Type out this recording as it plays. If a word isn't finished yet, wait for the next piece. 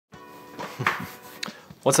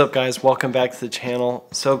What's up guys, welcome back to the channel.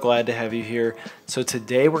 So glad to have you here. So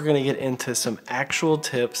today we're gonna get into some actual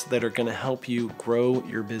tips that are gonna help you grow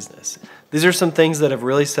your business. These are some things that have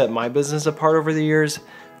really set my business apart over the years,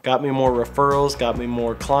 got me more referrals, got me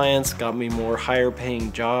more clients, got me more higher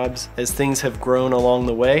paying jobs as things have grown along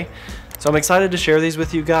the way. So I'm excited to share these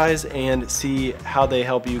with you guys and see how they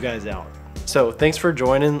help you guys out. So thanks for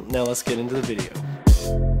joining. Now let's get into the video.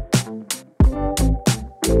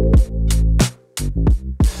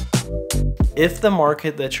 If the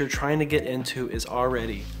market that you're trying to get into is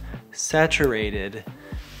already saturated,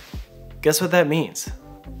 guess what that means?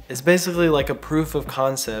 It's basically like a proof of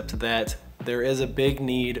concept that there is a big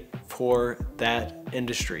need for that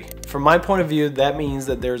industry. From my point of view, that means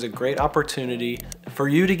that there's a great opportunity for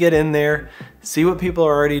you to get in there, see what people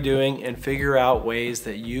are already doing, and figure out ways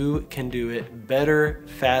that you can do it better,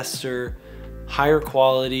 faster, higher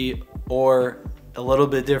quality, or a little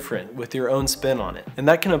bit different with your own spin on it. And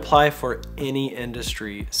that can apply for any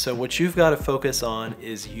industry. So what you've got to focus on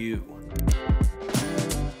is you.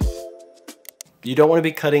 You don't want to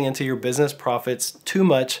be cutting into your business profits too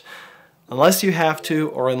much unless you have to,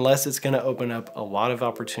 or unless it's going to open up a lot of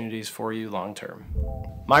opportunities for you long term.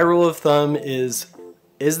 My rule of thumb is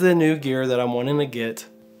the new gear that I'm wanting to get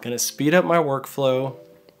going to speed up my workflow,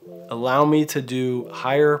 allow me to do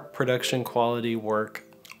higher production quality work,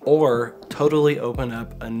 or totally open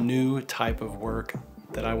up a new type of work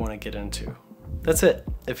that I want to get into? That's it.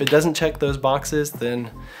 If it doesn't check those boxes, then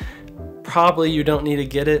probably you don't need to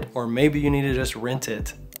get it, or maybe you need to just rent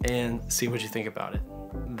it and see what you think about it.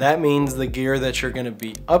 That means the gear that you're going to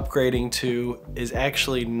be upgrading to is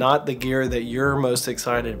actually not the gear that you're most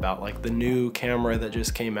excited about, like the new camera that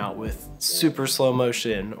just came out with super slow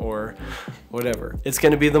motion or whatever. It's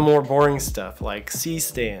going to be the more boring stuff like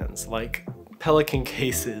C-stands, like Pelican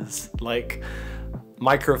cases, like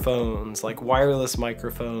microphones, like wireless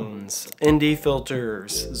microphones, ND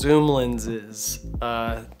filters, zoom lenses,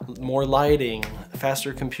 more lighting,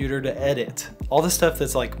 faster computer to edit, all the stuff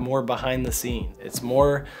that's like more behind the scene. It's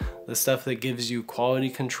more the stuff that gives you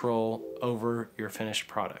quality control over your finished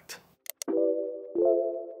product.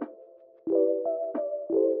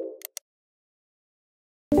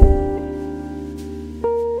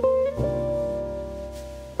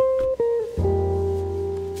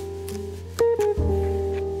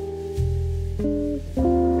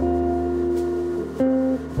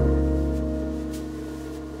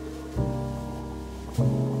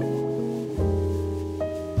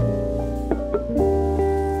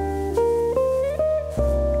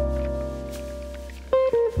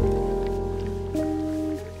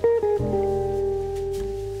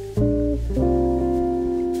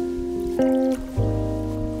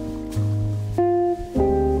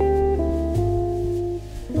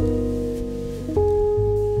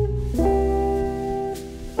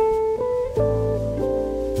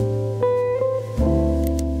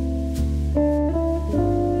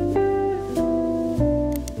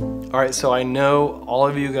 All right, so I know all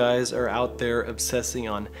of you guys are out there obsessing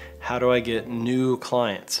on how do I get new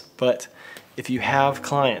clients, but if you have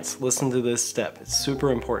clients, listen to this step. It's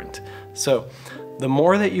super important. So the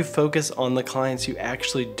more that you focus on the clients you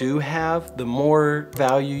actually do have, the more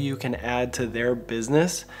value you can add to their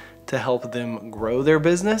business to help them grow their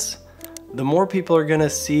business, the more people are gonna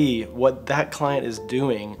see what that client is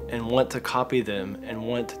doing and want to copy them and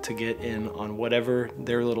want to get in on whatever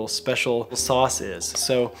their little special sauce is.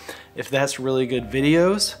 So if that's really good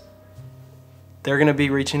videos, they're gonna be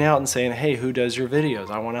reaching out and saying, hey, who does your videos?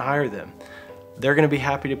 I wanna hire them. They're gonna be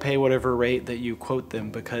happy to pay whatever rate that you quote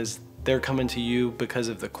them because they're coming to you because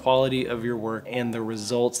of the quality of your work and the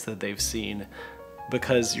results that they've seen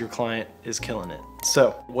because your client is killing it.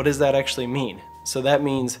 So what does that actually mean? So that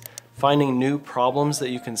means finding new problems that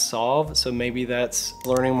you can solve. So maybe that's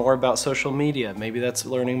learning more about social media. Maybe that's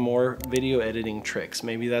learning more video editing tricks.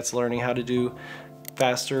 Maybe that's learning how to do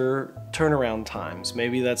faster turnaround times.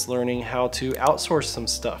 Maybe that's learning how to outsource some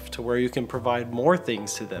stuff to where you can provide more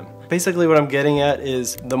things to them. Basically what I'm getting at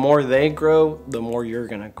is the more they grow, the more you're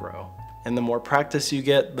gonna grow. And the more practice you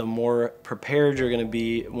get, the more prepared you're gonna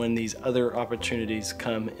be when these other opportunities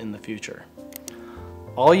come in the future.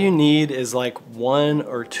 All you need is like 1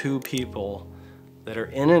 or 2 people that are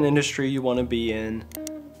in an industry you want to be in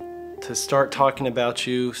to start talking about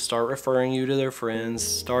you, start referring you to their friends,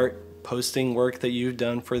 start posting work that you've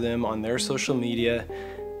done for them on their social media.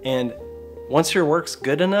 And once your work's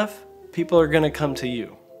good enough, people are going to come to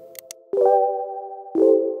you.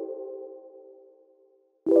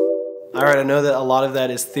 All right, I know that a lot of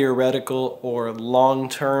that is theoretical or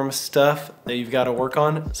long-term stuff that you've got to work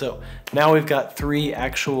on. So now we've got 3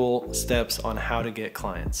 actual steps on how to get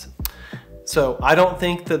clients. So I don't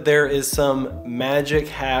think that there is some magic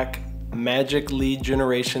hack, magic lead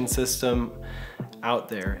generation system out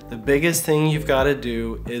there. The biggest thing you've got to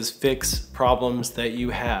do is fix problems that you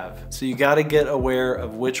have. So you got to get aware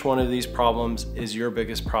of which one of these problems is your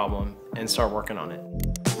biggest problem and start working on it.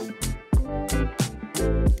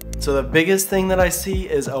 So the biggest thing that I see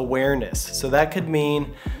is awareness. So that could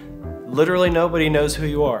mean literally nobody knows who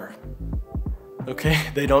you are. Okay,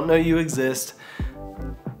 they don't know you exist.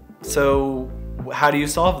 So how do you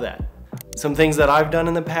solve that? Some things that I've done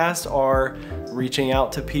in the past are reaching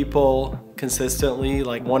out to people consistently,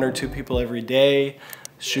 like 1 or 2 people every day,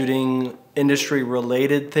 shooting industry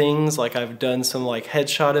related things. Like I've done some like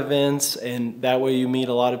headshot events, and that way you meet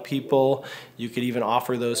a lot of people. You could even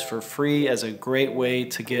offer those for free as a great way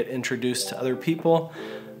to get introduced to other people.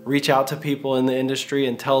 Reach out to people in the industry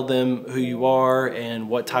and tell them who you are and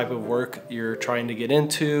what type of work you're trying to get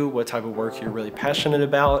into, what type of work you're really passionate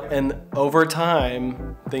about. And over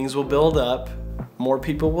time, things will build up. More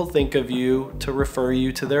people will think of you to refer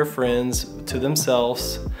you to their friends, to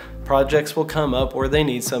themselves. Projects will come up where they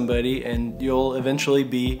need somebody, and you'll eventually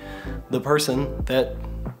be the person that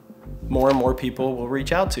more and more people will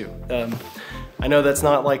reach out to. I know that's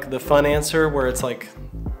not like the fun answer where it's like,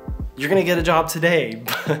 you're gonna get a job today,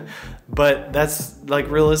 but that's like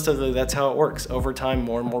realistically, that's how it works. Over time,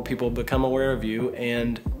 more and more people become aware of you,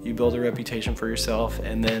 and you build a reputation for yourself,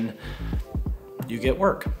 and then you get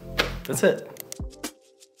work. That's it.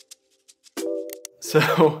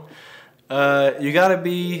 So you gotta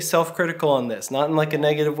be self-critical on this, not in like a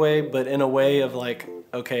negative way, but in a way of like,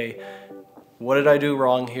 okay, what did I do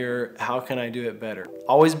wrong here? How can I do it better?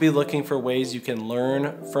 Always be looking for ways you can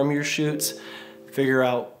learn from your shoots, figure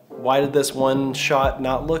out why did this one shot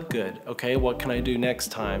not look good? Okay, what can I do next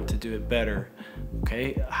time to do it better?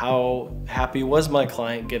 Okay, how happy was my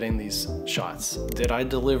client getting these shots? Did I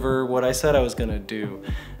deliver what I said I was gonna do?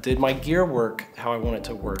 Did my gear work how I want it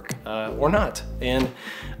to work or not? And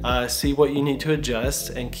see what you need to adjust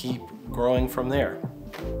and keep growing from there.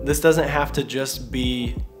 This doesn't have to just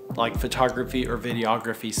be like photography or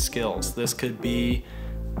videography skills. This could be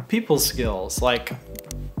people skills, like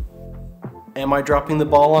am I dropping the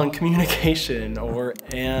ball on communication, or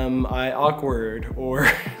am I awkward, or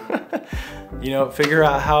you know, figure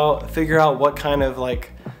out what kind of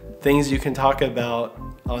like things you can talk about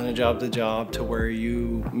on a job to job to where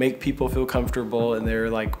you make people feel comfortable and they're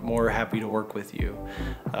like more happy to work with you.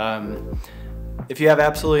 If you have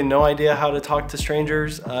absolutely no idea how to talk to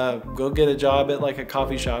strangers, go get a job at like a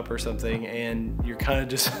coffee shop or something, and you're kind of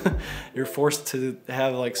just you're forced to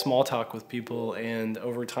have like small talk with people, and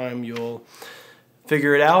over time you'll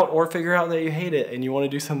figure it out, or figure out that you hate it and you want to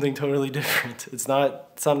do something totally different. It's not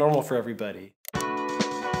normal for everybody.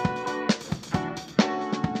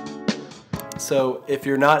 So if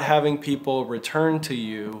you're not having people return to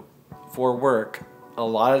you for work, a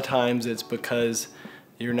lot of times it's because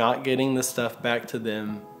you're not getting the stuff back to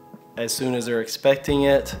them as soon as they're expecting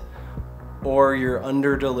it, or you're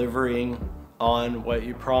under-delivering on what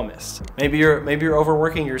you promised. Maybe you're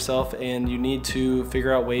overworking yourself and you need to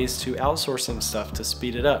figure out ways to outsource some stuff to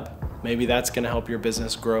speed it up. Maybe that's gonna help your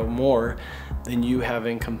business grow more than you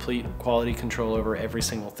having complete quality control over every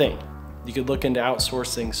single thing. You could look into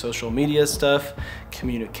outsourcing social media stuff,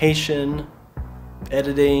 communication,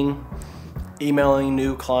 editing, emailing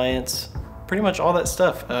new clients, pretty much all that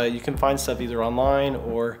stuff. You can find stuff either online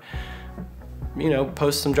or, you know,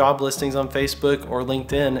 post some job listings on Facebook or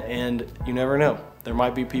LinkedIn, and you never know. There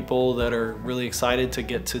might be people that are really excited to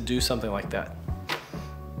get to do something like that.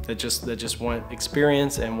 That just want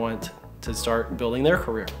experience and want to start building their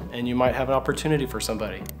career, and you might have an opportunity for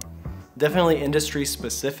somebody. Definitely industry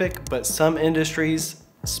specific, but some industries,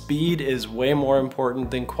 speed is way more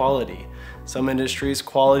important than quality. Some industries,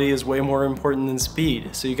 quality is way more important than speed.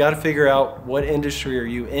 So you gotta figure out what industry are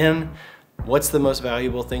you in, what's the most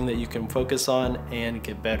valuable thing that you can focus on, and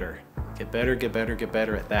get better. Get better, get better, get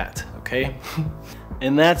better at that, okay?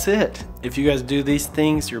 And that's it. If you guys do these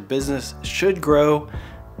things, your business should grow.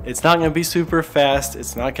 It's not gonna be super fast,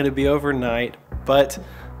 it's not gonna be overnight, but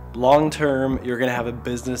long-term, you're gonna have a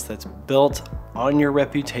business that's built on your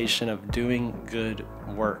reputation of doing good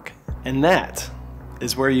work. And that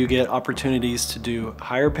is where you get opportunities to do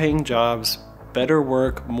higher paying jobs, better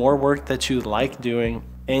work, more work that you like doing,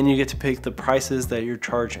 and you get to pick the prices that you're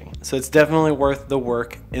charging. So it's definitely worth the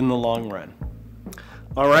work in the long run.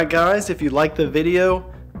 All right, guys, if you like the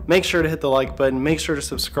video, make sure to hit the like button, make sure to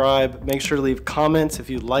subscribe, make sure to leave comments if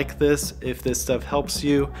you like this, if this stuff helps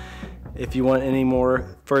you, if you want any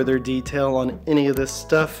more further detail on any of this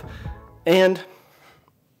stuff. And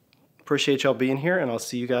appreciate y'all being here, and I'll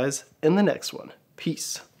see you guys in the next one.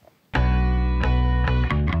 Peace.